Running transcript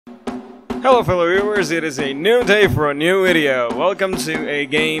Hello fellow viewers, it is a new day for a new video. Welcome to a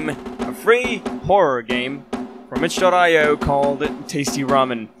free horror game from itch.io called Tasty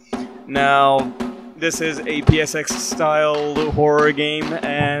Ramen. Now, this is a PSX style horror game,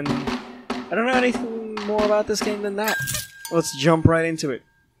 and I don't know anything more about this game than that. Let's jump right into it.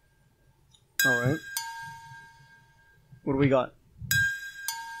 Alright. What do we got?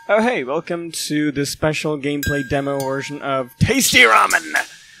 Oh hey, welcome to the special gameplay demo version of Tasty Ramen!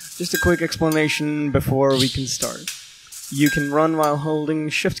 Just a quick explanation before we can start. You can run while holding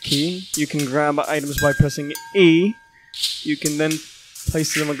shift key, you can grab items by pressing E, you can then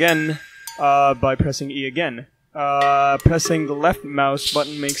place them again by pressing E again. Pressing the left mouse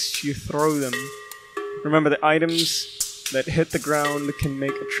button makes you throw them. Remember, the items that hit the ground can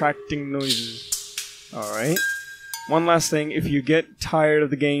make attracting noises. Alright. One last thing, if you get tired of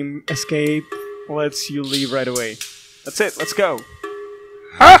the game, escape lets you leave right away. That's it, let's go!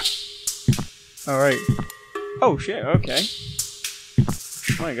 Ha! Alright. Oh shit, okay.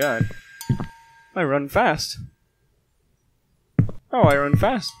 My god. I run fast. Oh, I run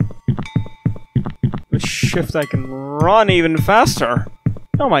fast. With shift I can run even faster!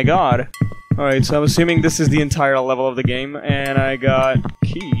 Oh my god. Alright, so I'm assuming this is the entire level of the game, and I got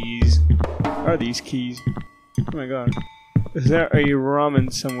keys. What are these keys? Oh my god. Is there a ramen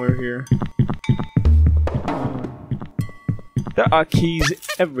somewhere here? There are keys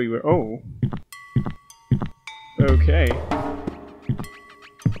everywhere. Oh. Okay. Oh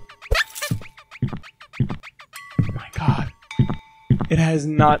my god. It has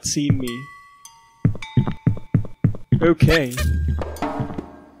not seen me. Okay.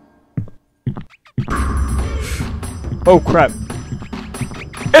 Oh crap.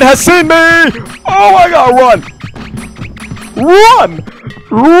 It has seen me! Oh my god, run! Run!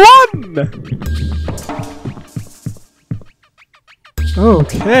 Run!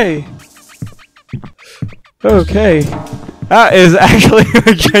 Okay. Okay. That is actually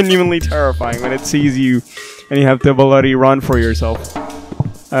genuinely terrifying when it sees you and you have to bloody run for yourself.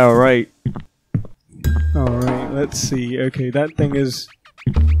 Alright. Alright, let's see. Okay, that thing is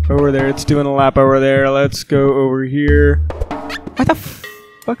over there. It's doing a lap over there. Let's go over here. What the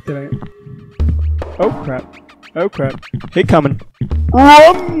fuck did I... Oh crap. Oh crap. Hey, coming.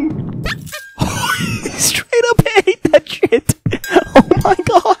 Run! He straight up ate that shit! Oh my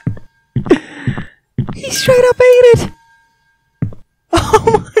god! He straight up ate it!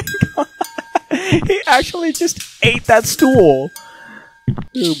 Oh my god! He actually just ate that stool!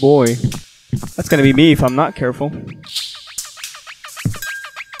 Oh boy. That's gonna be me if I'm not careful.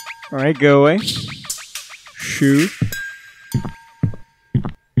 Alright, go away. Shoo.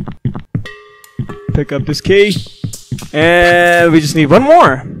 Pick up this key. And we just need one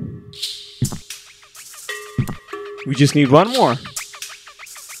more! We just need one more.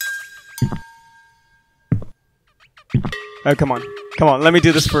 Oh, come on. Come on, let me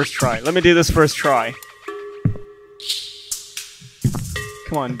do this first try. Let me do this first try.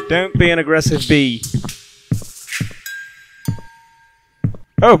 Come on, don't be an aggressive bee.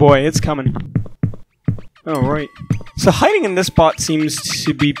 Oh boy, it's coming. Alright. So hiding in this spot seems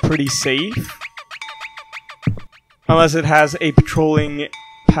to be pretty safe. Unless it has a patrolling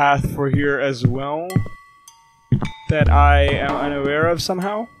path for here as well. That I am unaware of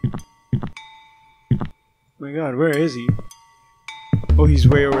somehow. Oh my god, where is he? Oh, he's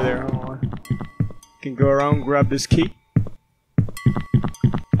way over there. Hold on. Can go around, grab this key.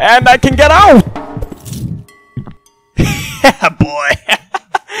 And I can get out! Yeah, boy!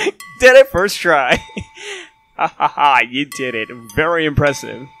 Did it first try. Ha ha ha, you did it. Very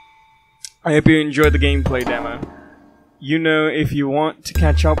impressive. I hope you enjoyed the gameplay demo. You know, if you want to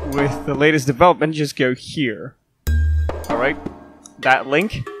catch up with the latest development, just go here. Alright, that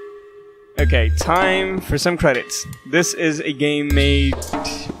link. Okay, time for some credits. This is a game made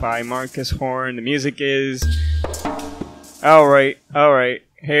by Marcus Horn. The music is... Alright, alright.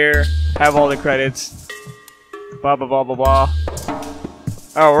 Here, have all the credits. Blah blah blah blah blah.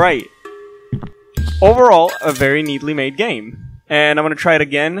 Alright. Overall, a very neatly made game. And I'm gonna try it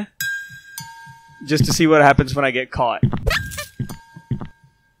again. Just to see what happens when I get caught. I'm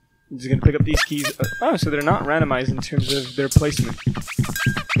just gonna pick up these keys. Oh, so they're not randomized in terms of their placement.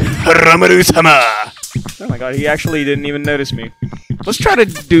 Oh my god, he actually didn't even notice me. Let's try to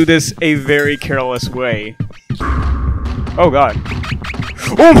do this a very careless way. Oh god.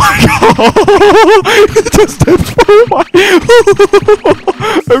 Oh my god! He just did. Oh my.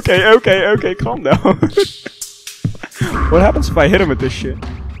 Okay, calm down. What happens if I hit him with this shit?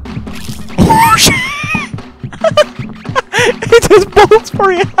 Oh shit! He just bolts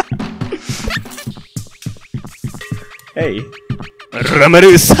for you! Hey.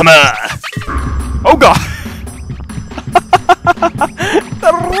 Ramaru-sama! Oh god!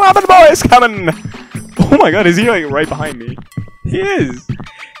 The Ramen boy is coming! Oh my god, is he like right behind me? He is!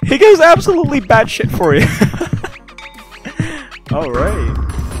 He goes absolutely batshit for you. Alright.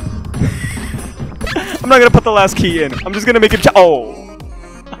 I'm not gonna put the last key in. I'm just gonna make him oh!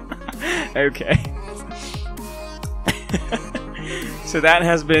 Okay. So that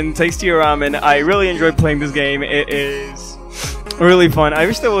has been Tasty Ramen. I really enjoyed playing this game. It is really fun. I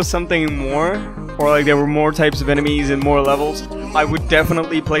wish there was something more, or like there were more types of enemies and more levels. I would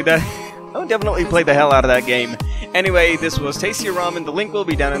definitely play that. I would definitely play the hell out of that game. Anyway, this was Tasty Ramen. The link will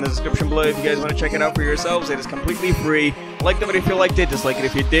be down in the description below if you guys want to check it out for yourselves. It is completely free. Like the video if you liked it, dislike it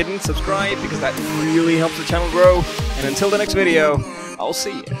if you didn't. Subscribe because that really helps the channel grow. And until the next video, I'll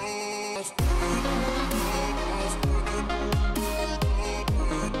see you.